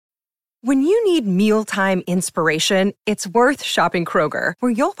When you need mealtime inspiration, it's worth shopping Kroger,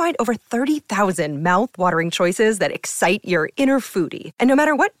 where you'll find over 30,000 mouth-watering choices that excite your inner foodie. And no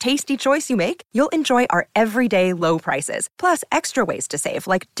matter what tasty choice you make, you'll enjoy our everyday low prices, plus extra ways to save,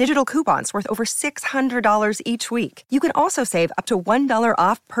 like digital coupons worth over $600 each week. You can also save up to $1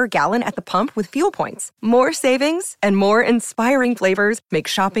 off per gallon at the pump with fuel points. More savings and more inspiring flavors make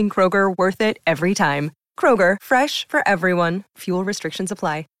shopping Kroger worth it every time. Kroger, fresh for everyone. Fuel restrictions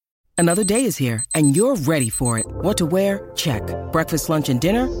apply. Another day is here, and you're ready for it. What to wear? Check. Breakfast, lunch, and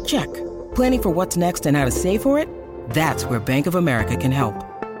dinner? Check. Planning for what's next and how to save for it? That's where Bank of America can help.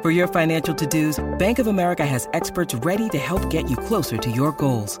 For your financial to-dos, Bank of America has experts ready to help get you closer to your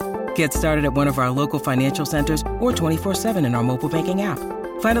goals. Get started at one of our local financial centers or 24/7 in our mobile banking app.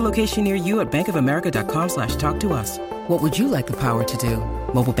 Find a location near you at bankofamerica.com/talktous. What would you like the power to do?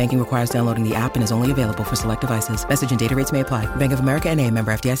 Mobile banking requires downloading the app and is only available for select devices. Message and data rates may apply. Bank of America N.A.,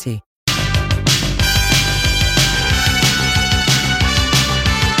 member FDIC.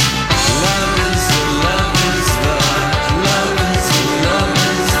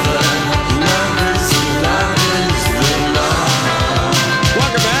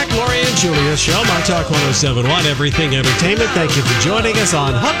 Julia Show, My Talk 107.1, Everything Entertainment. Thank you for joining us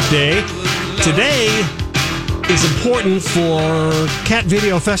on Hump Day. Today is important for Cat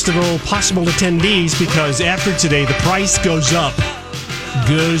Video Festival possible attendees because after today, the price goes up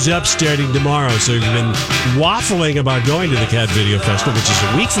starting tomorrow. So you've been waffling about going to the Cat Video Festival, which is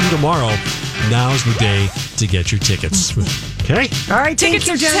a week from tomorrow. Now's the day to get your tickets. Okay? All right, tickets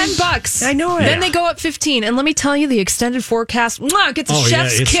are $10. I know it. Then they go up 15. And let me tell you, the extended forecast gets a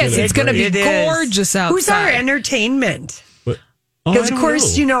chef's kiss. It's going to be gorgeous outside. Who's our entertainment? Because, of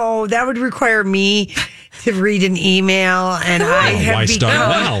course, that would require me to read an email, and I have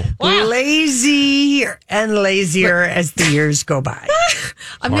become lazier and lazier as the years go by.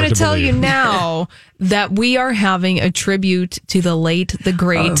 I'm going to tell you now that we are having a tribute to the late, the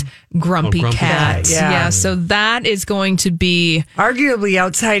great Grumpy Cat. Yeah, so that is going to be... arguably,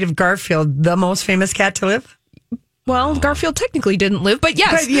 outside of Garfield, the most famous cat to live. Well, Garfield technically didn't live, but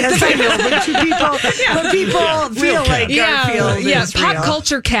yes. But yes, I know. But people feel like Garfield is pop real.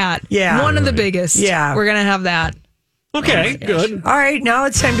 Culture cat. Yeah. One of the biggest. Yeah. We're going to have that. Okay, good. All right, now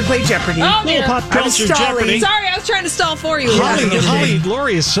it's time to play Jeopardy. Oh, little pop culture Jeopardy. Sorry, I was trying to stall for you. Holly,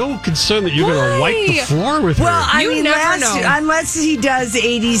 Lori is so concerned that you're going to wipe the floor with her. Well, never know. Unless he does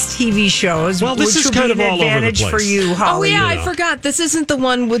 80s TV shows. Well, this is kind of all over the place. For you, Holly. Oh, yeah, I forgot. This isn't the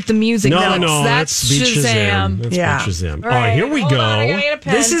one with the music. No, that's Shazam. That's Shazam. All right, here we go.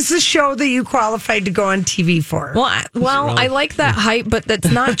 This is the show that you qualified to go on TV for. Well, I like that hype, but that's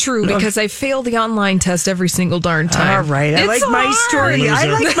not true because I fail the online test every single darn time. All right, I like my story. I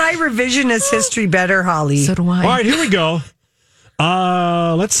like my revisionist history better, Holly. So do I. All right, here we go.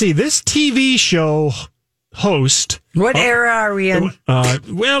 Let's see. This TV show host. What era are we in?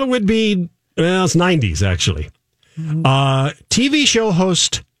 It would be, it's 90s, actually. TV show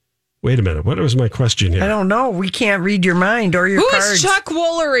host. Wait a minute. What was my question here? I don't know. We can't read your mind or your cards. Who is Chuck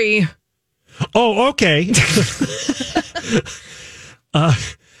Woolery? Oh, okay.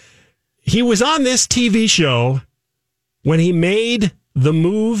 He was on this TV show when he made the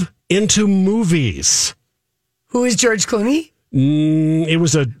move into movies. Who is George Clooney? It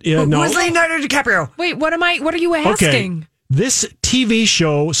was a Who was Leonardo DiCaprio? Wait, what are you asking? Okay. This TV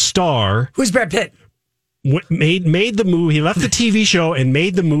show star, who's Brad Pitt, made the move. He left the TV show and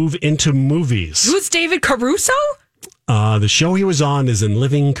made the move into movies. Who's David Caruso? The show he was on is in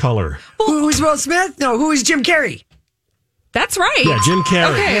living color. Who's Will Smith? No, who is Jim Carrey? That's right. Yeah, Jim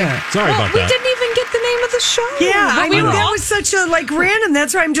Carrey. Okay. Yeah. Sorry about that. We didn't even get the name of the show. Yeah, I mean, that was such a random.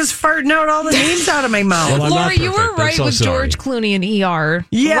 That's why I'm just farting out all the names out of my mouth. Well, Lori, you were right with George Clooney and ER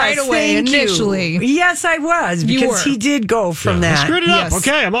right away initially. Yes, I was, because he did go from that. I screwed it up.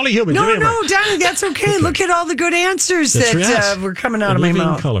 Okay, I'm only human. No, Donnie, that's okay. Look at all the good answers that were coming out of my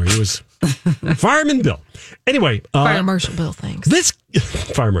mouth. Color. He was Fireman Bill. Anyway, Fire Marshal Bill, thanks.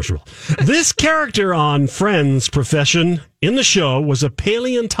 Fire Marshal Bill. This character on Friends' profession in the show was a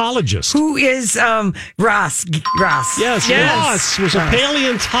paleontologist. Who is Ross? Yes, Ross was a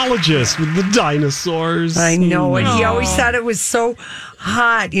paleontologist with the dinosaurs. I know, and he always thought it was so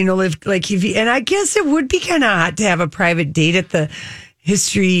hot, and I guess it would be kind of hot to have a private date at the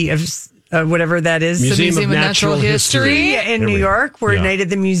history of whatever that is, the Museum of Natural History in New York, where Night at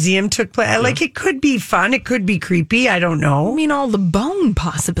the Museum took place. It could be fun. It could be creepy. I don't know. I mean, all the bone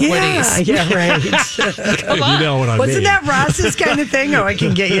possibilities. Yeah, right. Come on. You know what I mean. Wasn't that Ross's kind of thing? Oh, I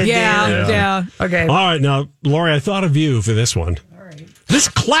can get you. Yeah. Okay. All right, now, Lori, I thought of you for this one. All right. This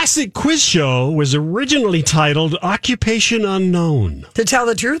classic quiz show was originally titled Occupation Unknown. To tell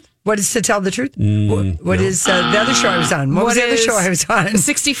the truth? What is To Tell the Truth? What is the other show I was on? What was the other show I was on?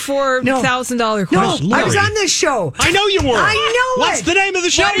 $64,000 question. No, I was on this show. I know you were. I know What's the name of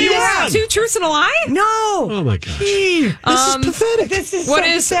the show you were on? 2 Truths and a Lie? No. Oh, my gosh. This is pathetic. This is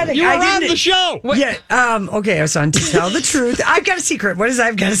pathetic. You were on the show. What? Yeah. Okay, I was on To Tell the Truth. I've Got a Secret. What is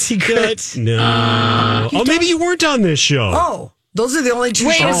I've Got a Secret? No. Maybe you weren't on this show. Oh, those are the only two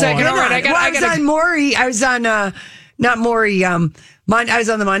shows. Wait a second. All right, I was on Maury. I was on, not Maury, I was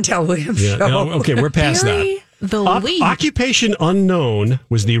on the Montel Williams show. No, okay, we're past that. The lead. Occupation Unknown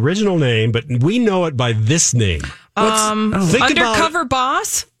was the original name, but we know it by this name. Undercover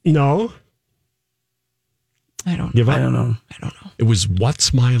Boss? No. I don't know. It was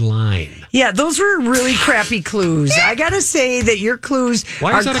What's My Line? Yeah, those were really crappy clues. I got to say that your clues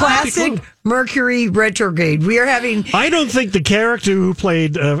are classic Mercury retrograde. We are having... I don't think the character who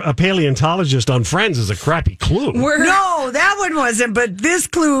played a paleontologist on Friends is a crappy clue. No, that one wasn't, but this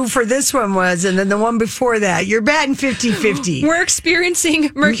clue for this one was, and then the one before that. You're batting 50-50. We're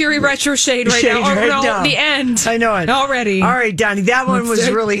experiencing Mercury retrograde right now. The end. I know it. Already. All right, Donnie, that one was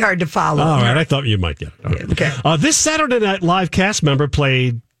really hard to follow. All right, I thought you might get it. Right. Okay. This Saturday Night Live cast member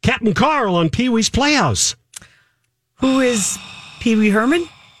played Captain Carl on Pee-wee's Playhouse. Who is Pee-wee Herman?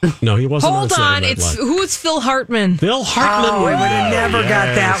 No, he wasn't. Hold on, who is Phil Hartman? Phil Hartman. Oh, I would have never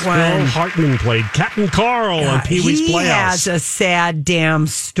got that one. Phil Hartman played Captain Carl on Pee-wee's Playhouse. He has a sad damn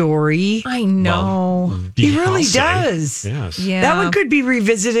story. I know. Well, he really does. Yes. Yeah. That one could be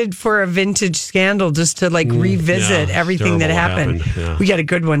revisited for a vintage scandal, just to revisit everything that happened. Yeah. We got a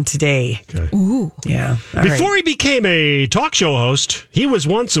good one today. Okay. Ooh. Yeah. Before he became a talk show host, he was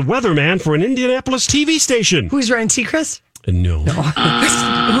once a weatherman for an Indianapolis TV station. Who's Ryan Seacrest? No.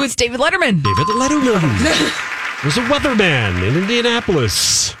 Who is David Letterman? David Letterman was a weatherman in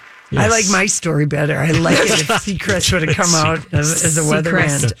Indianapolis. Yes. I like my story better. I like it if Seacrest would have come out as a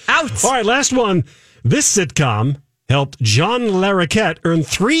weatherman. Out. All right, last one. This sitcom helped John Larroquette earn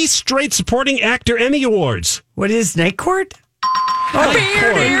 3 straight Supporting Actor Emmy Awards. What is Night Court? Night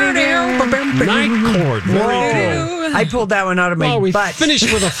Court. Very good. I pulled that one out of my butt.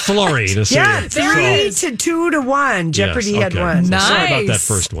 Finished with a flurry to see yeah, it. 3-2-1. Jeopardy had won. Nice. Sorry about that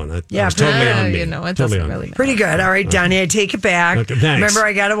first one. That was totally on me. It doesn't really matter. Pretty good. All right, Donnie, I take it back. Okay, thanks. Remember,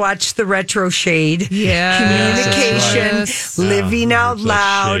 I got to watch the Retro Shade. Yeah. Communication, living out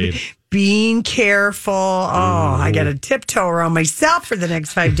loud, being careful. Oh, I got to tiptoe around myself for the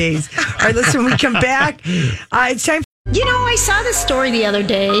next 5 days. All right, listen, when we come back, it's time. You know, I saw this story the other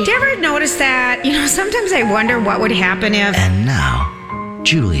day. Did you ever notice that? You know, sometimes I wonder what would happen if... And now,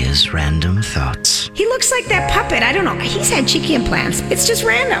 Julia's random thoughts. He looks like that puppet. I don't know. He's had cheeky implants. It's just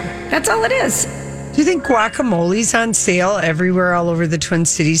random. That's all it is. Do you think guacamole's on sale everywhere all over the Twin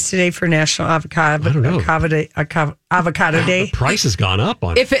Cities today for National Avocado Day? The price has gone up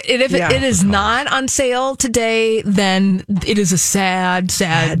on it. If it is not on sale today, then it is a sad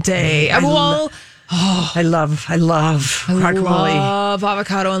day. I love guacamole. Love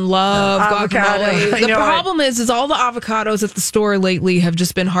avocado and love guacamole. The problem is all the avocados at the store lately have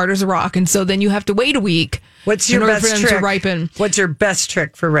just been hard as a rock, and so then you have to wait a week. What's your best trick to ripen? What's your best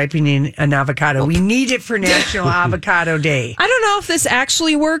trick for ripening an avocado? We need it for National Avocado Day. I don't know if this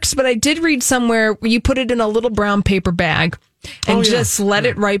actually works, but I did read somewhere where you put it in a little brown paper bag and just let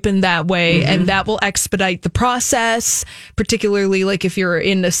it ripen that way, and that will expedite the process, particularly like if you're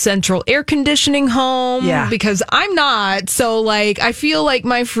in a central air conditioning home, because I'm not, so like I feel like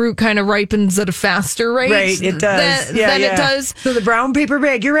my fruit kind of ripens at a faster rate. Right, it does. Than it does. So the brown paper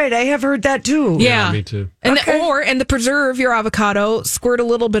bag, you're right, I have heard that too. Yeah, me too. And to preserve your avocado, squirt a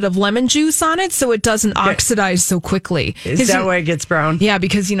little bit of lemon juice on it so it doesn't oxidize so quickly. Is that why it gets brown? Yeah,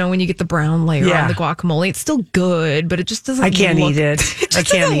 because when you get the brown layer on the guacamole, it's still good, but it just doesn't I can't eat it. I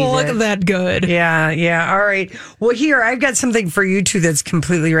can't eat it. Look that good. Yeah. All right. Well, here, I've got something for you two that's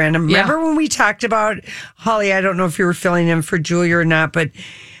completely random. Remember when we talked about, Holly, I don't know if you were filling in for Julia or not, but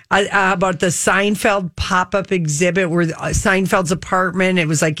about the Seinfeld pop-up exhibit where Seinfeld's apartment, it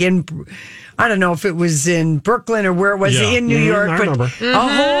was like in, I don't know if it was in Brooklyn or where it was in New York, but a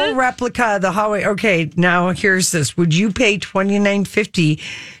whole replica of the hallway. Okay, now here's this. Would you pay $29.50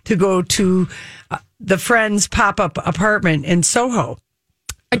 to go to the Friends pop-up apartment in Soho?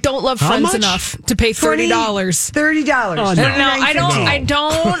 I don't love Friends enough to pay $30. $30. Oh, no, I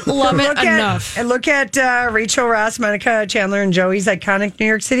don't love it enough. And look at Rachel Ross, Monica Chandler, and Joey's iconic New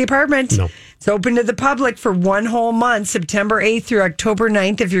York City apartment. No. It's open to the public for one whole month, September 8th through October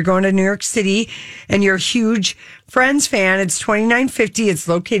 9th. If you're going to New York City and you're a huge Friends fan, it's $29.50. It's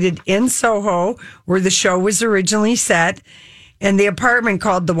located in Soho, where the show was originally set. And the apartment,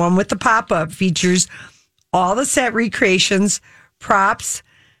 called the one with the pop-up, features all the set recreations, props,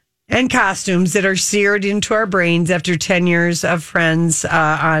 and costumes that are seared into our brains after 10 years of Friends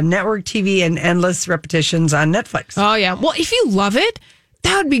on network TV and endless repetitions on Netflix. Oh, yeah. Well, if you love it,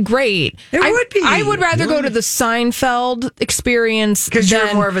 that would be great. It would be. I would rather go to the Seinfeld experience because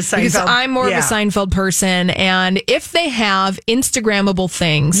you're more of a Seinfeld. Because I'm more of a Seinfeld person, and if they have Instagrammable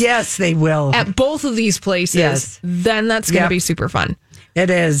things, yes, they will at both of these places. Then that's going to be super fun.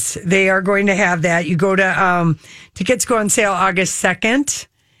 It is. They are going to have that. You go to tickets go on sale August 2nd.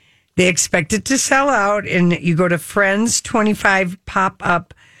 They expect it to sell out, and you go to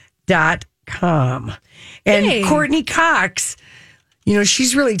friends25popup.com. And Courtney Cox.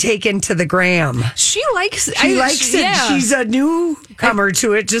 She's really taken to the gram. She likes it. Yeah. She's a newcomer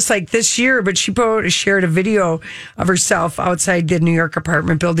to it, just like this year. But she shared a video of herself outside the New York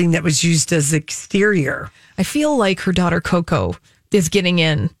apartment building that was used as exterior. I feel like her daughter Coco is getting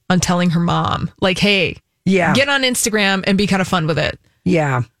in on telling her mom, like, hey, get on Instagram and be kind of fun with it.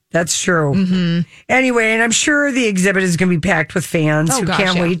 Yeah, that's true. Mm-hmm. Anyway, and I'm sure the exhibit is going to be packed with fans who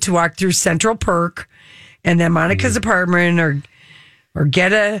can't wait to walk through Central Perk and then Monica's apartment or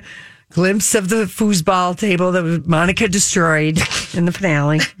get a glimpse of the foosball table that Monica destroyed in the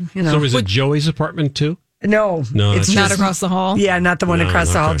finale. So is it Joey's apartment too? No, it's not across the hall. Yeah, not the one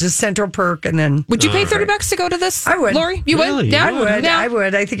across the hall. Just Central Perk, and then. Would you pay $30 to go to this? I would. Lori, you Really? would? Yeah, I would. Yeah. I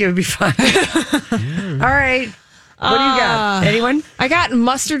would. I think it would be fun. All right. What do you got? Anyone? I got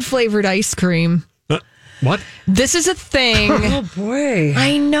mustard flavored ice cream. What? This is a thing. Oh, boy.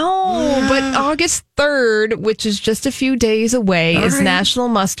 I know, but August 3rd, which is just a few days away, is National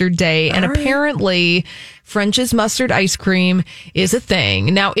Mustard Day. And apparently, French's mustard ice cream is a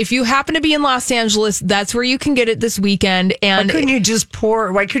thing. Now, if you happen to be in Los Angeles, that's where you can get it this weekend. And why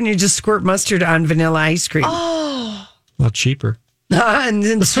couldn't you just squirt mustard on vanilla ice cream? A lot cheaper. And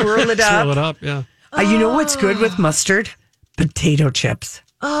then swirl it up. Swirl it up, yeah. You know what's good with mustard? Potato chips.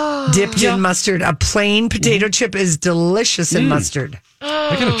 Dipped in mustard. A plain potato chip is delicious in mustard.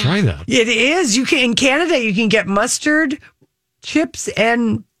 I gotta try that. It is. You can in Canada. You can get mustard chips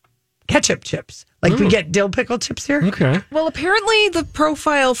and ketchup chips. Like we get dill pickle chips here. Okay. Well, apparently the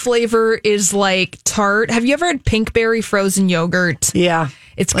profile flavor is like tart. Have you ever had pinkberry frozen yogurt? Yeah.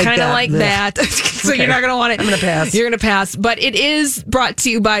 It's kind of like that. So you're not going to want it. I'm going to pass. You're going to pass. But it is brought to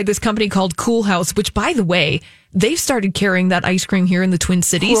you by this company called Cool House, which, by the way, they've started carrying that ice cream here in the Twin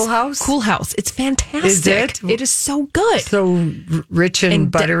Cities. Cool House? Cool House. It's fantastic. Is it? It is so good. So rich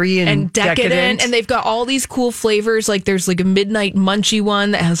and buttery and decadent. And they've got all these cool flavors. Like there's like a midnight munchie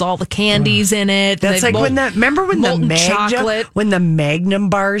one that has all the candies in it. That's like remember when the Magnum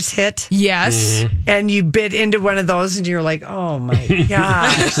bars hit? Yes. And you bit into one of those and you're like, oh my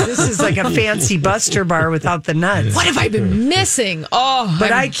gosh, this is like a fancy Buster bar without the nuts. What have I been missing?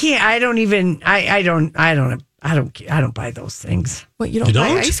 But I can't, I don't buy those things. What, you don't buy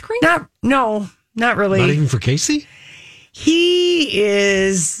ice cream? Not really. Not even for Casey? He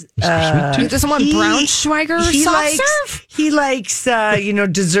is. He doesn't want Braunschweiger soft serve? He likes,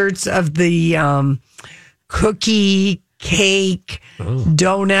 desserts of the cookie, cake,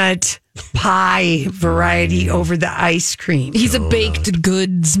 donut, pie variety over the ice cream. He's a baked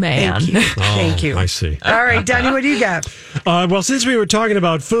goods man. Thank you. I see. All right, Donnie, what do you got? Well, since we were talking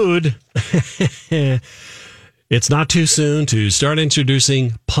about food, it's not too soon to start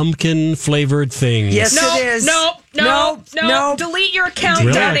introducing pumpkin-flavored things. Yes, it is. No. Delete your account,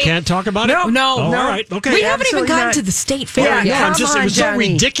 Really? Donnie. I can't talk about it? No. All right. Okay. We haven't even gotten not. to the state fair Yeah, yet. It was so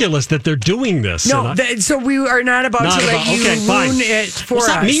ridiculous that they're doing this. No, so we are not about to let you ruin it for us.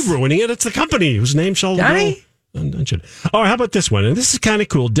 It's not me ruining it. It's the company whose name shall Donnie? mentioned. All right, how about this one? And this is kind of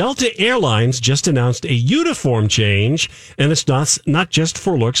cool. Delta Airlines just announced a uniform change, and it's not just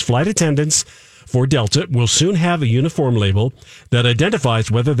for looks. Flight attendants for Delta will soon have a uniform label that identifies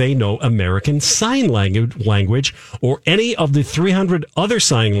whether they know American Sign Language or any of the 300 other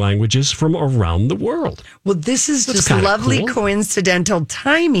sign languages from around the world. Well, this is That's just lovely cool. Coincidental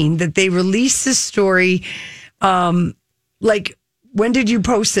timing that they released this story. Like, when did you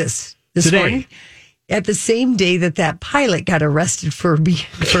post this? Today. Morning? At the same day that pilot got arrested for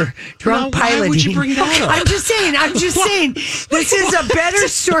drunk piloting. Why would you bring that up? I'm just saying. This is a better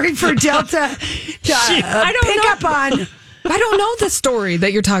story for Delta to pick up on. I don't know the story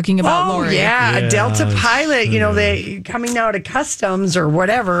that you're talking about, Lori. Yeah, a Delta pilot, they coming out of customs or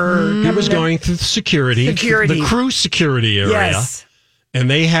whatever. He was going through security, the crew security area. Yes. And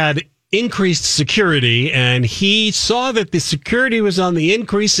they had increased security, and he saw that the security was on the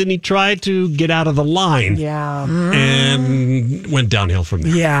increase, and he tried to get out of the line. Yeah. And went downhill from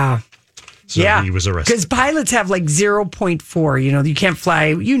there. Yeah. So he was arrested. Because pilots have like 0.4. You know, you can't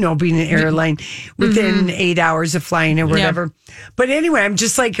fly, being an airline within 8 hours of flying or whatever. But anyway, I'm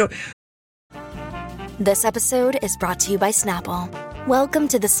just like... This episode is brought to you by Snapple. Welcome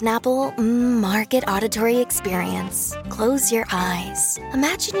to the Snapple Market Auditory Experience. Close your eyes.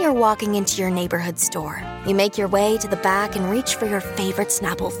 Imagine you're walking into your neighborhood store. You make your way to the back and reach for your favorite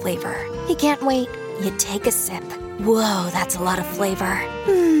Snapple flavor. You can't wait. You take a sip. Whoa, that's a lot of flavor.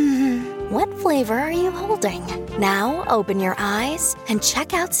 What flavor are you holding? Now open your eyes and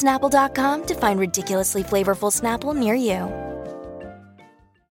check out Snapple.com to find ridiculously flavorful Snapple near you.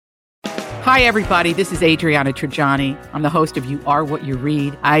 Hi, everybody. This is Adriana Trajani. I'm the host of You Are What You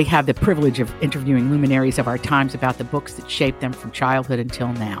Read. I have the privilege of interviewing luminaries of our times about the books that shaped them from childhood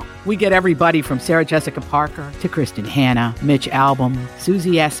until now. We get everybody from Sarah Jessica Parker to Kristen Hanna, Mitch Albom,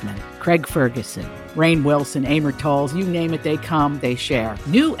 Susie Essman, Craig Ferguson, Rainn Wilson, Amor Tolls, you name it, they come, they share.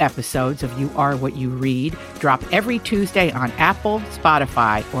 New episodes of You Are What You Read drop every Tuesday on Apple,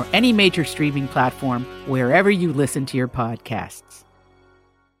 Spotify, or any major streaming platform wherever you listen to your podcasts.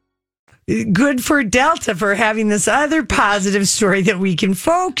 Good for Delta for having this other positive story that we can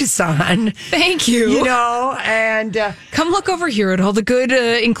focus on. Thank you. And come look over here at all the good,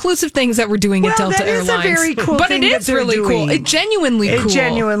 inclusive things that we're doing at Delta Airlines. That is a very cool but thing. But it is really cool. It genuinely cool. It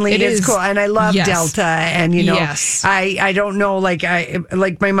genuinely is cool. And I love Delta. And, I don't know, like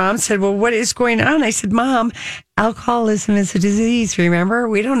my mom said, well, what is going on? I said, Mom, alcoholism is a disease, remember?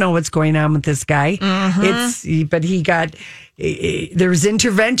 We don't know what's going on with this guy. But he got... There's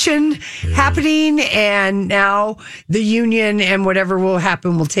intervention happening, and now the union and whatever will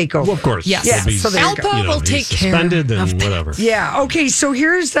happen will take over. Well, of course. Yes. Yeah. So Alpa will take care of and whatever. Yeah. Okay. So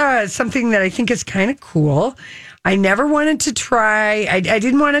here's something that I think is kind of cool. I never wanted to try. I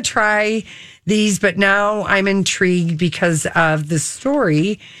didn't want to try these, but now I'm intrigued because of the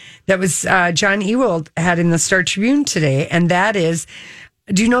story that was John Ewald had in the Star Tribune today, and that is,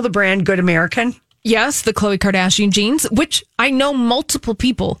 do you know the brand Good American? Yes, the Khloe Kardashian jeans, which I know multiple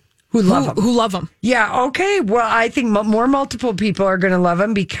people who love them. Yeah, okay. Well, I think more multiple people are going to love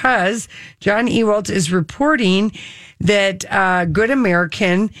them because John Ewald is reporting that Good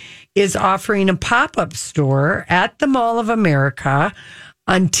American is offering a pop-up store at the Mall of America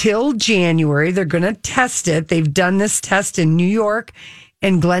until January. They're going to test it. They've done this test in New York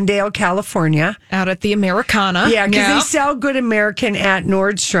in Glendale, California. Out at the Americana. Yeah, because they sell Good American at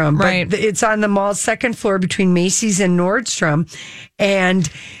Nordstrom. Right. But it's on the mall's second floor between Macy's and Nordstrom. And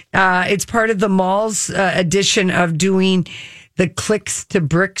it's part of the mall's edition of doing the clicks to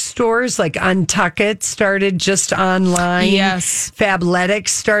brick stores, like Untuckit started just online. Yes. Fabletics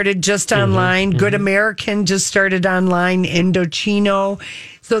started just online. Good American just started online. Indochino.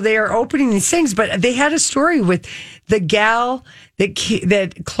 So they are opening these things. But they had a story with the gal that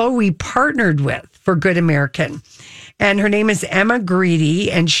Khloe partnered with for Good American. And her name is Emma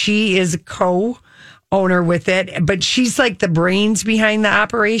Greedy, and she is a co-owner with it. But she's like the brains behind the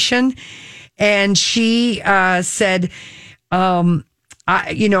operation. And she said, at a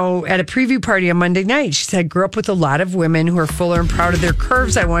preview party on Monday night, she said, grew up with a lot of women who are fuller and proud of their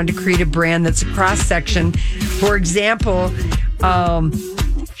curves. I wanted to create a brand that's a cross-section. For example,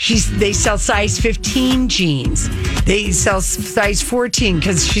 they sell size 15 jeans. They sell size 14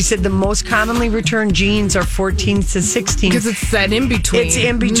 because she said the most commonly returned jeans are 14 to 16. Because it's that in between. It's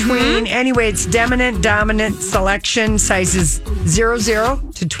in between. Anyway, it's dominant selection, sizes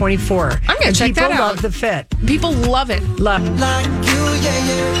 00 to 24. I'm going to check that out. People love the fit. People love it. Love it. Like you, yeah,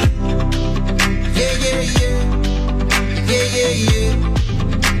 yeah. Yeah, yeah, yeah. Yeah, yeah,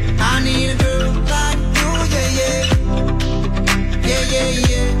 yeah. I need a girl like you, yeah, yeah. Yeah, yeah,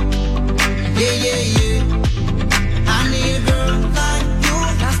 yeah. Yeah, yeah, yeah. I need a girl like you.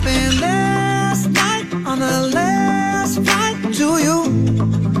 I spent last night on the last flight to you.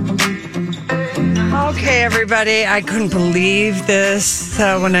 Okay, everybody. I couldn't believe this.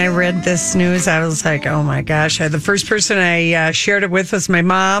 When I read this news, I was like, oh my gosh. The first person I shared it with was my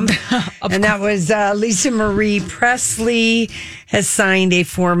mom. And that was Lisa Marie Presley has signed a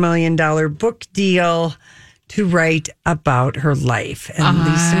 $4 million book deal to write about her life. And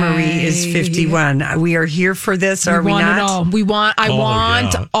Lisa Marie is 51. We are here for this, are we not? I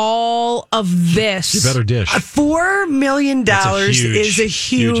want all of this. You better dish. $4 million is a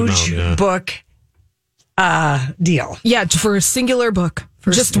huge amount, book deal. Yeah, for a singular book.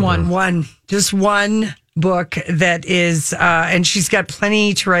 Just one. Just one book that is, and she's got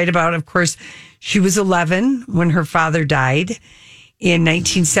plenty to write about. Of course, she was 11 when her father died in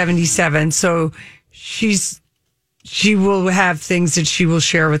 1977. So she will have things that she will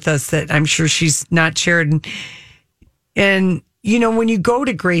share with us that I'm sure she's not shared. And you know, when you go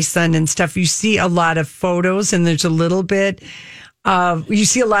to Graceland and stuff, you see a lot of photos, and there's a little bit of, you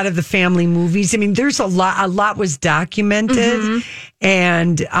see a lot of the family movies. I mean, there's a lot was documented,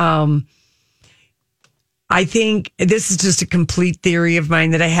 and I think this is just a complete theory of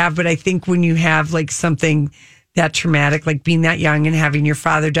mine that I have, but I think when you have like something that traumatic, like being that young and having your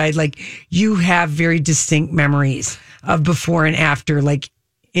father died, like you have very distinct memories of before and after, like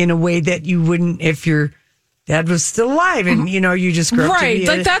in a way that you wouldn't if your dad was still alive and, you know, you just grew up to be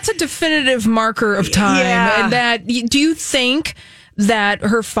like that's a definitive marker of time. Yeah. And that, do you think that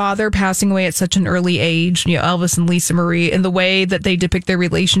her father passing away at such an early age, you know, Elvis and Lisa Marie, and the way that they depict their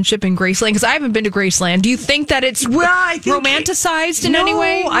relationship in Graceland? Because I haven't been to Graceland. Do you think that it's romanticized in any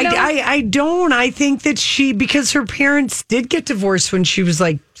way? I don't. I think that because her parents did get divorced when she was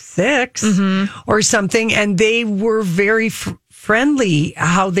like 6 or something, and they were very friendly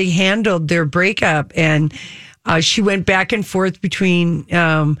how they handled their breakup, and she went back and forth between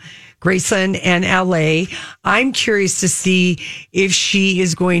Graceland and LA. I'm curious to see if she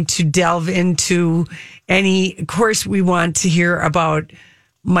is going to delve into any. Of course, we want to hear about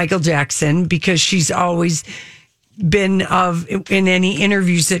Michael Jackson because she's always been in any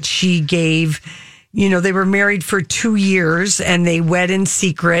interviews that she gave. You know, they were married for 2 years and they wed in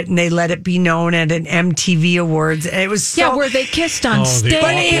secret and they let it be known at an MTV Awards. And it was so, where they kissed on stage.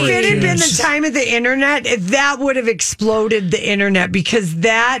 But if it had been the time of the internet, that would have exploded the internet because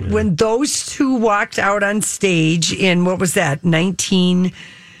when those two walked out on stage in, what was that,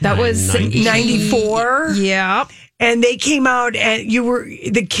 That was 94? Yeah. And they came out, and you were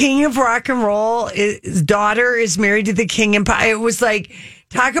the king of rock and roll. His daughter is married to the king and pop. It was like,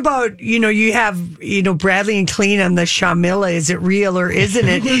 talk about, you know, you have, you know, Bradley and Clean on the Shamila. Is it real or isn't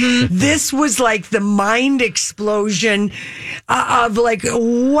it? This was like the mind explosion of like,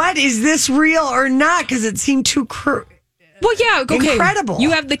 what is this real or not? Because it seemed too incredible.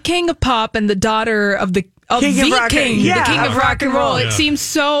 You have the king of pop and the daughter of the king of rock and roll. It seems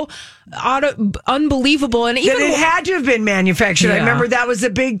so unbelievable, and even that it had to have been manufactured. Yeah. I remember that was a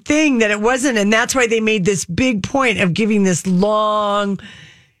big thing that it wasn't, and that's why they made this big point of giving this long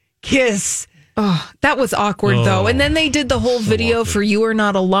kiss. Oh, that was awkward though. And then they did the whole video for "You Are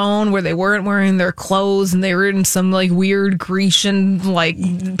Not Alone" where they weren't wearing their clothes and they were in some like weird Grecian like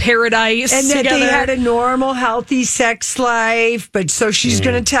paradise, and that together. they had a normal, healthy sex life. But so she's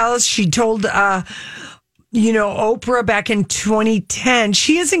going to tell us. She told Oprah back in 2010,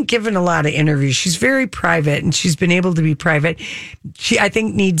 she hasn't given a lot of interviews. She's very private and she's been able to be private. She, I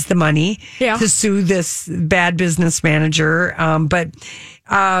think, needs the money to sue this bad business manager. But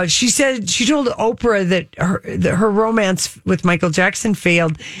she said, she told Oprah that her romance with Michael Jackson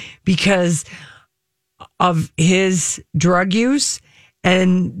failed because of his drug use.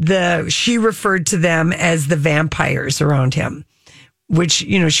 And she referred to them as the vampires around him. Which,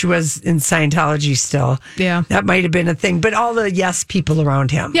 you know, she was in Scientology still. Yeah. That might have been a thing. But all the yes people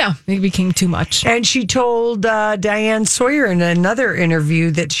around him. Yeah, it became too much. And she told Diane Sawyer in another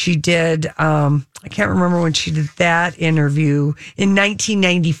interview that she did, I can't remember when she did that interview, in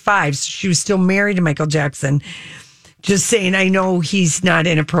 1995. So she was still married to Michael Jackson. Just saying, I know he's not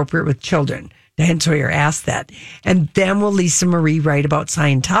inappropriate with children. Diane Sawyer asked that. And then will Lisa Marie write about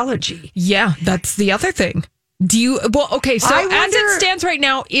Scientology? Yeah, that's the other thing. So as it stands right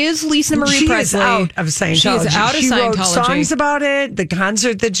now, is Lisa Marie Presley is out of Scientology? She is out of Scientology. Wrote songs about it. The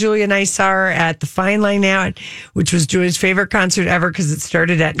concert that Julia and I saw at the Fine Line Out, which was Julia's favorite concert ever because it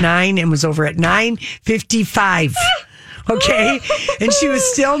started at 9 and was over at 9:55. Okay. And she was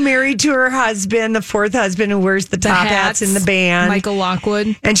still married to her husband, the fourth husband who wears the top hats in the band. Michael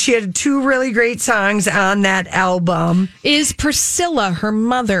Lockwood. And she had 2 really great songs on that album. Is Priscilla, her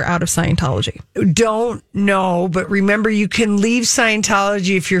mother, out of Scientology? Don't know, but remember, you can leave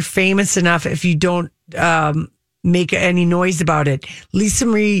Scientology if you're famous enough, if you don't make any noise about it. Lisa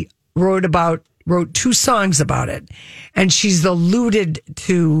Marie wrote 2 songs about it. And she's alluded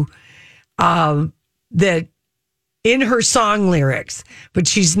to that in her song lyrics, but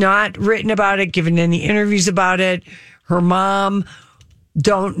she's not written about it, given any interviews about it. Her mom,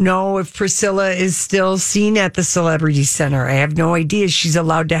 don't know if Priscilla is still seen at the Celebrity Center. I have no idea. She's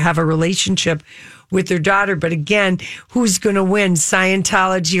allowed to have a relationship with her daughter. But again, who's going to win,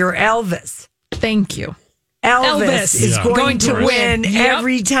 Scientology or Elvis? Thank you. Elvis is going to win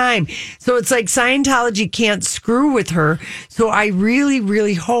every time. So it's like Scientology can't screw with her. So I really,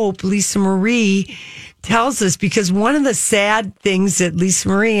 really hope Lisa Marie tells us, because one of the sad things that Lisa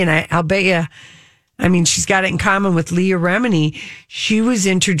Marie, and I'll bet you, I mean, she's got it in common with Leah Remini. She was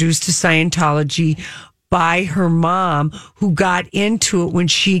introduced to Scientology by her mom, who got into it when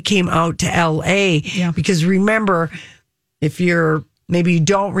she came out to LA. Yeah. Because remember, maybe you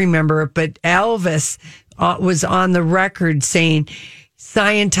don't remember it, but Elvis was on the record saying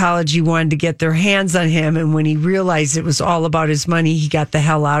Scientology wanted to get their hands on him, and when he realized it was all about his money, he got the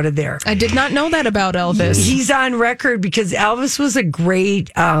hell out of there. I did not know that about Elvis. He's on record because Elvis was a great,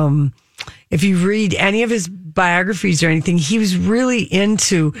 if you read any of his biographies or anything, he was really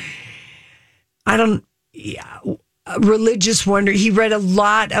into, religious wonder. He read a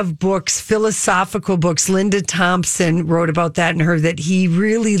lot of books, philosophical books. Linda Thompson wrote about that in her, that he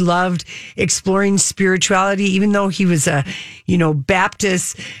really loved exploring spirituality, even though he was a,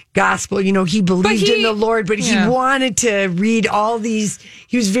 Baptist gospel, he believed in the Lord, but he wanted to read all these.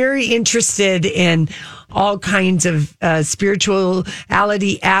 He was very interested in all kinds of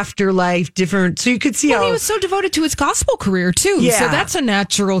spirituality, afterlife, different. So you could see how he was so devoted to his gospel career too. Yeah. So that's a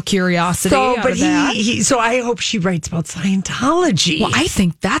natural curiosity. So I hope she writes about Scientology. Well, I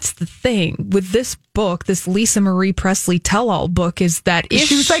think that's the thing with this book, this Lisa Marie Presley tell-all book, is that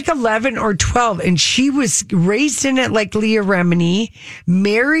she was like 11 or 12, and she was raised in it like Leah Remini,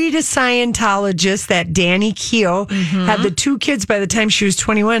 married a Scientologist, that Danny Keough, had the 2 kids by the time she was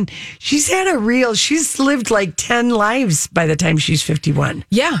 21. She's lived like 10 lives by the time she's 51.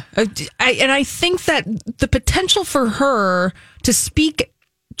 Yeah. I think that the potential for her to speak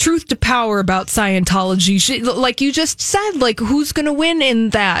truth to power about Scientology, like you just said, like who's going to win in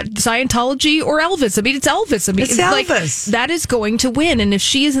that, Scientology or Elvis? I mean, it's Elvis. I mean, it's Elvis. Like, that is going to win. And if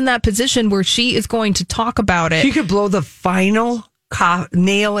she is in that position where she is going to talk about it, she could blow the final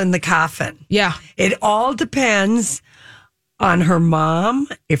nail in the coffin. Yeah. It all depends on her mom.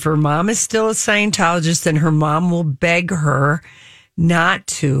 If her mom is still a Scientologist, then her mom will beg her not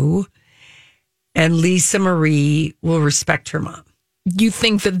to, and Lisa Marie will respect her mom. You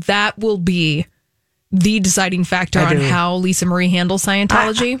think that will be the deciding factor on how Lisa Marie handles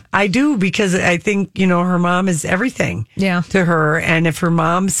Scientology? I do, because I think, her mom is everything to her. And if her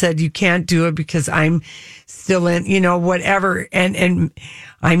mom said, you can't do it because I'm still in, whatever. And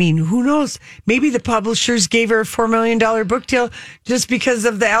I mean, who knows? Maybe the publishers gave her a $4 million book deal just because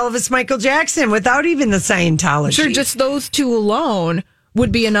of the Elvis Michael Jackson without even the Scientology. Sure, just those 2 alone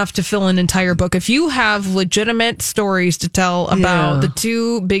would be enough to fill an entire book. If you have legitimate stories to tell about the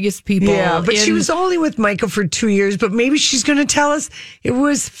 2 biggest people. Yeah, but she was only with Michael for 2 years, but maybe she's going to tell us it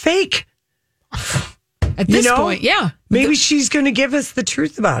was fake. At this point, yeah. Maybe she's going to give us the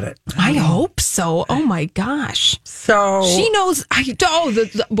truth about it. I hope so. Oh my gosh. So she knows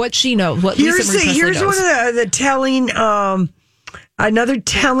what she knows. What here's Lisa Marie Presley here's knows. One of the telling, another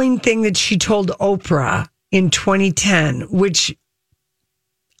telling thing that she told Oprah in 2010, which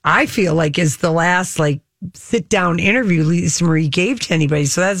I feel like is the last sit down interview Lisa Marie gave to anybody.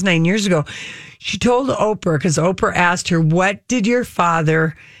 So that's 9 years ago. She told Oprah, because Oprah asked her, what did your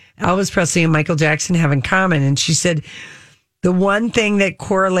father, Elvis Presley, and Michael Jackson have in common? And she said, the one thing that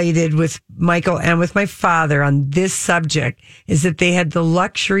correlated with Michael and with my father on this subject is that they had the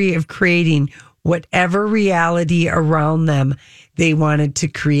luxury of creating whatever reality around them they wanted to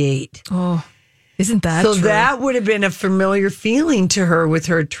create. Oh, isn't that so? True? That would have been a familiar feeling to her with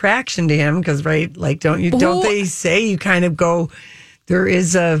her attraction to him, because don't they say you kind of go,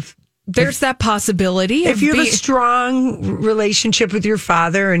 there's that possibility. If you have a strong relationship with your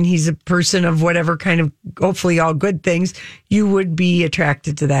father and he's a person of whatever kind of, hopefully all good things, you would be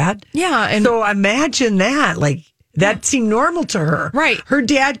attracted to that. Yeah. And so imagine that, that seemed normal to her. Right. Her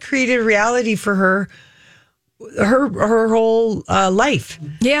dad created a reality for her whole life.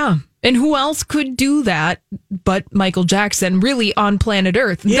 Yeah. And who else could do that but Michael Jackson, really, on planet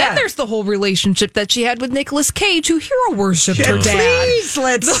Earth? Yeah. Then there's the whole relationship that she had with Nicolas Cage, who hero worshipped her dad. Please,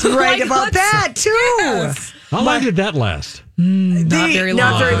 let's write about that, too. Yes. How long did that last? Not very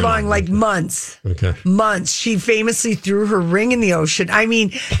long. Not very long, like months. Okay. Months. She famously threw her ring in the ocean. I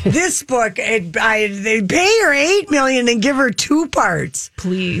mean, this book, they pay her $8 million and give her 2 parts.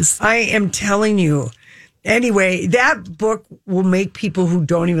 Please. I am telling you. Anyway, that book will make people who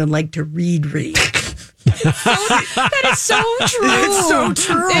don't even like to read. That is so true. It's so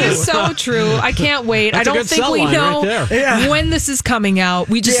true. It is so true. I can't wait. That's I don't think we know when this is coming out.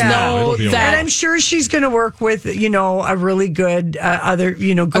 We just know that. And I'm sure she's going to work with, a really good other,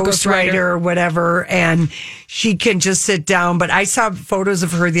 ghostwriter or whatever. And she can just sit down. But I saw photos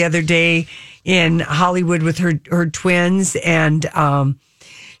of her the other day in Hollywood with her twins. And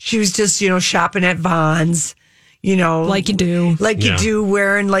she was just, shopping at Vaughn's. Like you do. You do,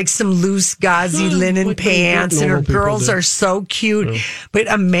 wearing some loose gauzy linen pants, and her girls are so cute. Yeah. But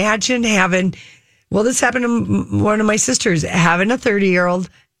imagine having, this happened to one of my sisters, having a 30-year-old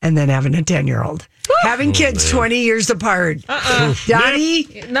and then having a 10-year-old. Having kids 20 years apart.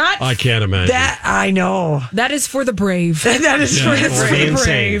 Donnie? Not. I can't imagine. That, I know. That is for the brave. That is for the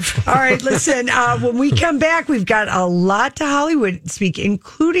brave. All right, listen, when we come back, we've got a lot to Hollywood speak,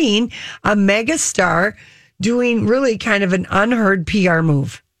 including a mega star doing really kind of an unheard PR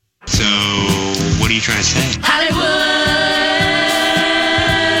move. So, what are you trying to say?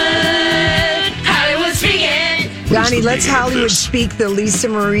 Hollywood speaking. Donnie, let's Hollywood speak the Lisa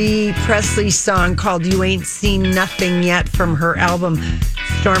Marie Presley song called You Ain't Seen Nothing Yet from her album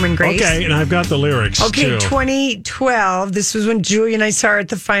Storm and Grace. Okay, and I've got the lyrics, Okay, too. 2012. This was when Julie and I saw her at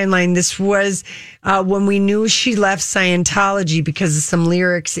the Fine Line. This was when we knew she left Scientology because of some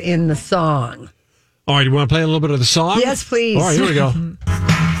lyrics in the song. All right, you want to play a little bit of the song? Yes, please. All right, here we go.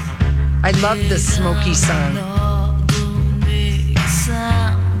 I love this Smokey song.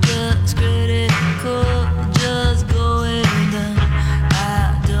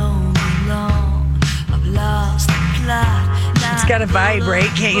 It's got a vibe, right?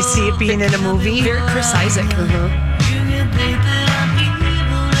 Can't you see it being in a movie? Very Chris Isaac.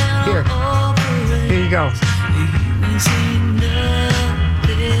 Here you go.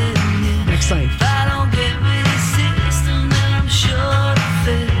 Next line.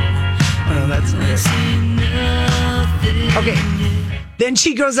 Oh, that's nice. Okay. Then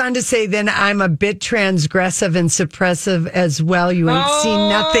she goes on to say, then I'm a bit transgressive and suppressive as well. You ain't seen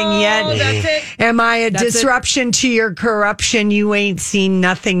nothing yet. That's it. Am I a disruption to your corruption? You ain't seen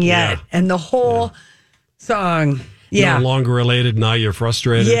nothing yet. Yeah. And the whole song. Yeah. No longer related, now you're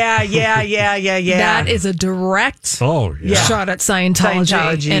frustrated. Yeah. That is a direct shot at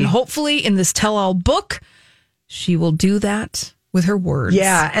Scientology. And hopefully in this tell-all book, she will do that with her words.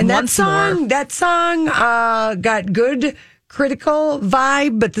 Yeah, and Once that song got good critical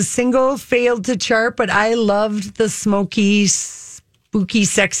vibe, but the single failed to chart. But I loved the smoky, spooky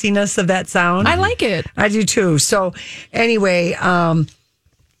sexiness of that sound. I like it. I do too. So anyway,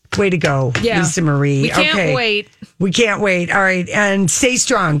 way to go, Lisa Marie. We can't wait. We can't wait. All right. And stay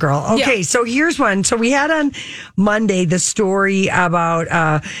strong, girl. Okay. So here's one. So we had on Monday the story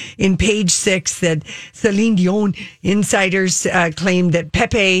about in Page 6 that Celine Dion insiders claimed that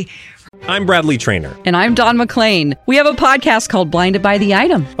Pepe. I'm Bradley Trainer. And I'm Don McClain. We have a podcast called Blinded by the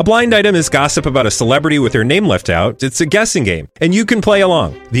Item. A blind item is gossip about a celebrity with their name left out. It's a guessing game, and you can play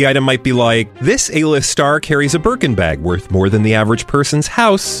along. The item might be like, this A-list star carries a Birkin bag worth more than the average person's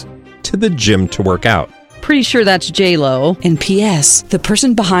house to the gym to work out. Pretty sure that's J-Lo. And P.S. the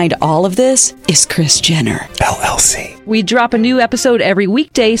person behind all of this is Kris Jenner, LLC. We drop a new episode every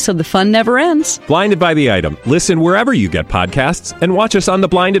weekday so the fun never ends. Blinded by the Item. Listen wherever you get podcasts and watch us on the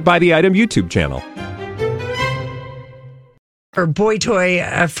Blinded by the Item YouTube channel. Her boy toy,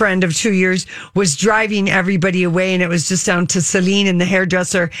 a friend of 2 years, was driving everybody away, and it was just down to Celine and the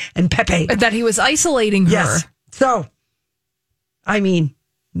hairdresser and Pepe. That he was isolating her. Yes. So, I mean,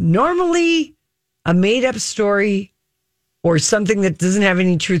 normally a made-up story or something that doesn't have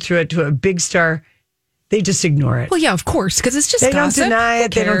any truth to it to a big star, they just ignore it. Well, yeah, of course, because it's just they gossip. don't deny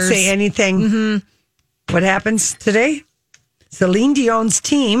it. They don't say anything. Mm-hmm. What happens today? Celine Dion's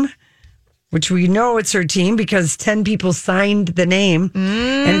team, which we know it's her team because 10 people signed the name,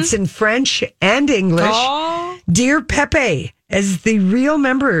 and it's in French and English. Oh. Dear Pepe, as the real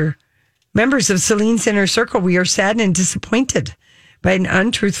members of Celine's inner circle, we are saddened and disappointed by an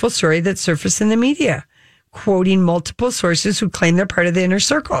untruthful story that surfaced in the media, quoting multiple sources who claim they're part of the inner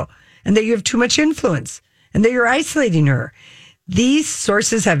circle and that you have too much influence and that you're isolating her. These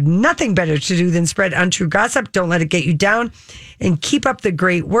sources have nothing better to do than spread untrue gossip. Don't let it get you down and keep up the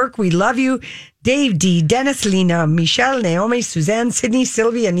great work. We love you. Dave D, Dennis, Lena, Michelle, Naomi, Suzanne, Sydney,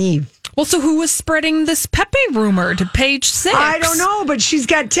 Sylvia, and Eve. Well, so who was spreading this Pepe rumor to Page 6? I don't know, but she's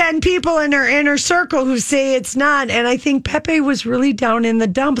got 10 people in her inner circle who say it's not. And I think Pepe was really down in the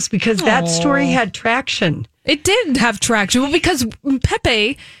dumps because that story had traction. It did have traction. Well, because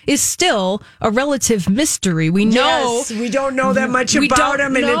Pepe is still a relative mystery. We know. Yes, we don't know that much about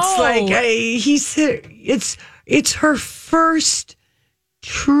him. And it's like, it's her first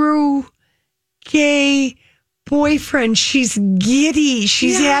true gay boyfriend. She's giddy.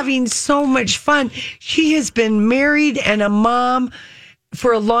 She's having so much fun. She has been married and a mom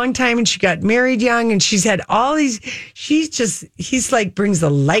for a long time, and she got married young, and she's had all these. He's like brings the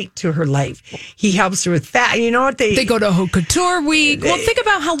light to her life. He helps her with that. You know what? They go to Haute Couture Week. Well, think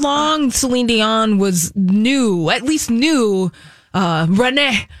about how long Celine Dion was at least knew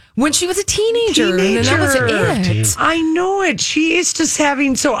Renee when she was a teenager. And that was it. I know it. She is just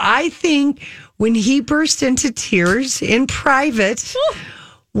having. So I think when he burst into tears in private.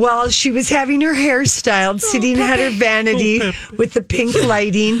 While she was having her hair styled, sitting at her vanity with the pink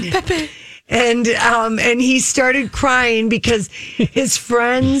lighting. And he started crying because his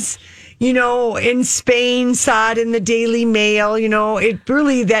friends, in Spain saw it in the Daily Mail. It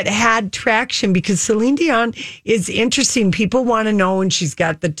really that had traction because Celine Dion is interesting. People want to know, and she's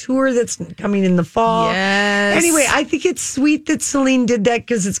got the tour that's coming in the fall. Yes. Anyway, I think it's sweet that Celine did that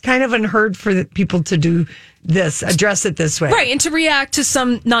because it's kind of unheard for people to do address it this way. Right, and to react to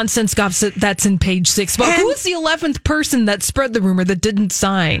some nonsense gossip that's in Page 6. But who is the 11th person that spread the rumor that didn't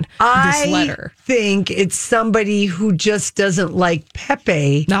sign this letter? I think it's somebody who just doesn't like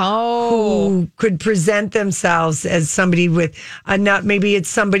Pepe. No. Who could present themselves as somebody with maybe it's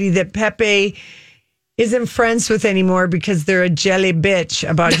somebody that Pepe isn't friends with anymore because they're a jelly bitch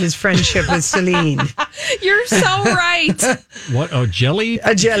about his friendship with Celine. You're so right. What? Oh, jelly?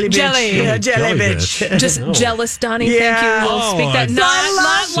 A jelly bitch. A jelly bitch. Just jealous, Donnie. Yeah. Thank you. We'll speak that.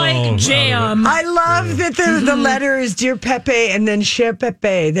 Not like jam. I love that the letter is Dear Pepe and then Cher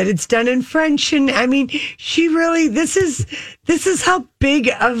Pepe, that it's done in French. And I mean, she really, this is how big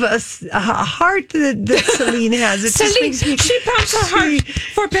of a heart that Celine has. It just makes me, she pounds her heart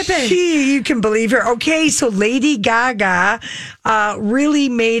for Pepe. You can believe her. Okay, so Lady Gaga really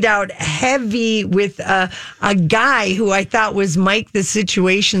made out heavy with a guy who I thought was Mike the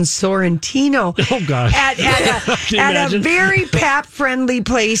Situation Sorrentino. Oh, gosh. At a very pap-friendly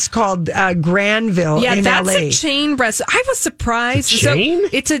place called Granville in LA. Yeah, that's a chain restaurant. I was surprised. Chain?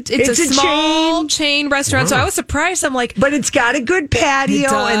 It's a small chain restaurant. Wow. So I was surprised. I'm like... But it's got a good patio,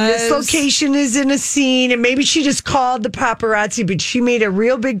 and this location is in a scene, and maybe she just called the paparazzi, but she made a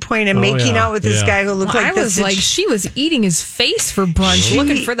real big point of making out with this guy who looked like this. I was like, she was eating his face for brunch,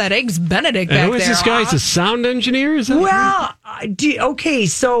 looking for that Eggs Benedict back there. Who is this guy? He's a sound engineer? Is that okay,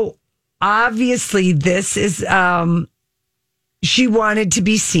 so obviously this is... she wanted to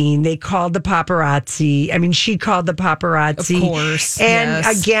be seen. They called the paparazzi. I mean, she called the paparazzi. Of course. And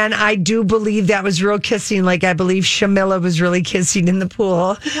again, I do believe that was real kissing. Like, I believe Shamila was really kissing in the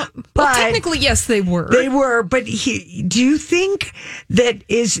pool. But technically, yes, they were. They were. But do you think that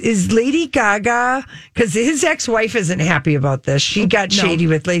is Lady Gaga, because his ex-wife isn't happy about this. She got shady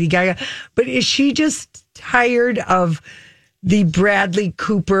with Lady Gaga. But is she just tired of the Bradley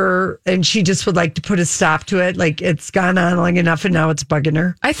Cooper, and she just would like to put a stop to it? Like, it's gone on long enough and now it's bugging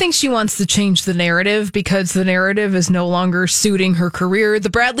her. I think she wants to change the narrative because the narrative is no longer suiting her career.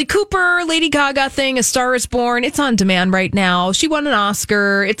 The Bradley Cooper, Lady Gaga thing, A Star is Born, it's on demand right now. She won an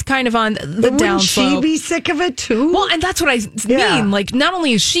Oscar. It's kind of on the down slope. Wouldn't she be sick of it too? Well, and that's what I mean. Like, not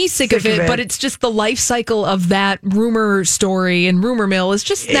only is she sick of it, but it's just the life cycle of that rumor story and rumor mill is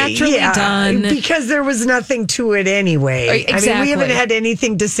just naturally done. Because there was nothing to it anyway. Exactly. I mean, we haven't had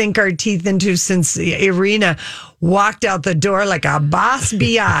anything to sink our teeth into since Irina walked out the door like a boss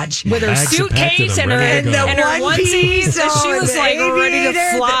biatch with her suitcase and her onesies, and she was like ready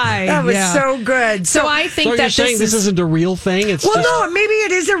to fly. That was so good. So I think you're saying this isn't a real thing. It's no, maybe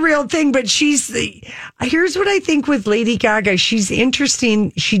it is a real thing, but here's what I think with Lady Gaga. She's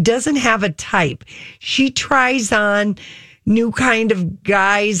interesting. She doesn't have a type. She tries on new kind of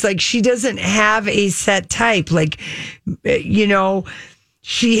guys. Like, she doesn't have a set type. Like,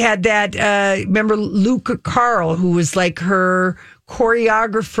 she had that, remember Luke Carl, who was like her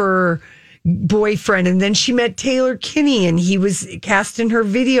choreographer boyfriend. And then she met Taylor Kinney and he was cast in her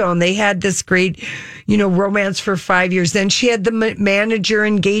video and they had this great, romance for 5 years. Then she had the manager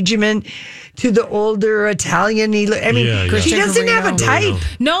engagement to the older Italian. She doesn't have a type.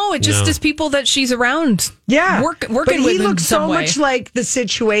 No, it just is people that she's around. Yeah. Working but with he looks so much like The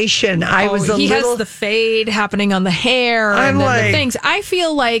Situation. He has the fade happening on the hair and the things. I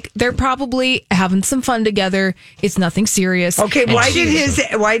feel like they're probably having some fun together. It's nothing serious. Okay, why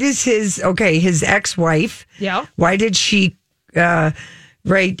does his ex-wife, why did she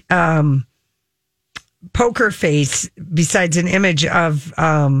write poker face besides an image of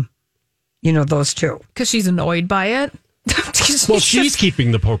those two? Because she's annoyed by it. She's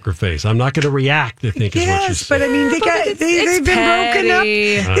keeping the poker face. I'm not going to react, I think, is what she's saying. But I mean, they've been broken up.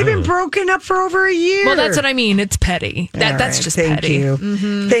 They've been broken up for over a year. Well, that's what I mean. It's petty. That's just petty. Thank you.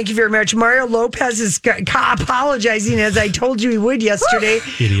 Mm-hmm. Thank you very much. Mario Lopez is apologizing, as I told you he would yesterday.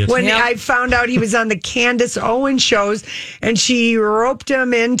 Idiot. When I found out he was on the Candace Owens shows, and she roped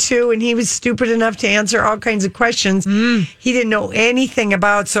him into, and he was stupid enough to answer all kinds of questions he didn't know anything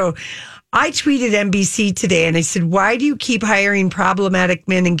about. So I tweeted NBC today and I said, why do you keep hiring problematic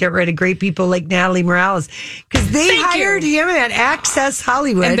men and get rid of great people like Natalie Morales? Because they hired him at Access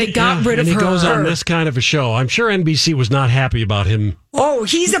Hollywood. And they got rid of her. And he goes on this kind of a show. I'm sure NBC was not happy about him. Oh,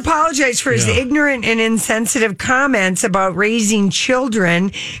 he's apologized for his ignorant and insensitive comments about raising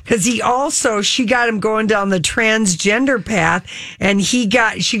children because she got him going down the transgender path, and she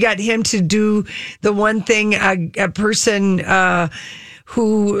got him to do the one thing a person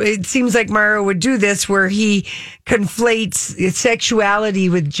who it seems like Mario would do this, where he conflates sexuality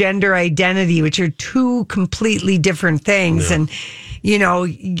with gender identity, which are two completely different things. Yeah. And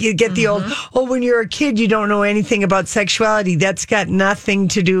you get the old, when you're a kid, you don't know anything about sexuality. That's got nothing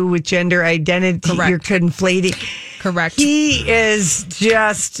to do with gender identity. Correct. You're conflating. Correct. He is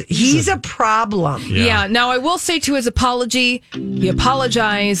he's a problem. Yeah. Now, I will say to his apology, he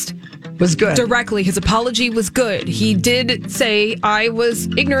apologized. Was good. Directly. His apology was good. He did say, I was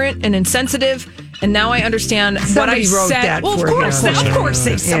ignorant and insensitive, and now I understand somebody what I wrote said. That well, for of course, him. of course,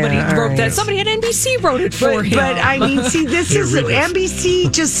 somebody wrote that. Somebody at NBC wrote it for him. But I mean, see,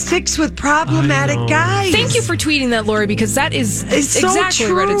 NBC just sticks with problematic guys. Thank you for tweeting that, Lori, because that is exactly so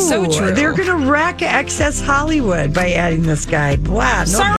true. Right. It's so true. They're going to wreck Access Hollywood by adding this guy. Wow.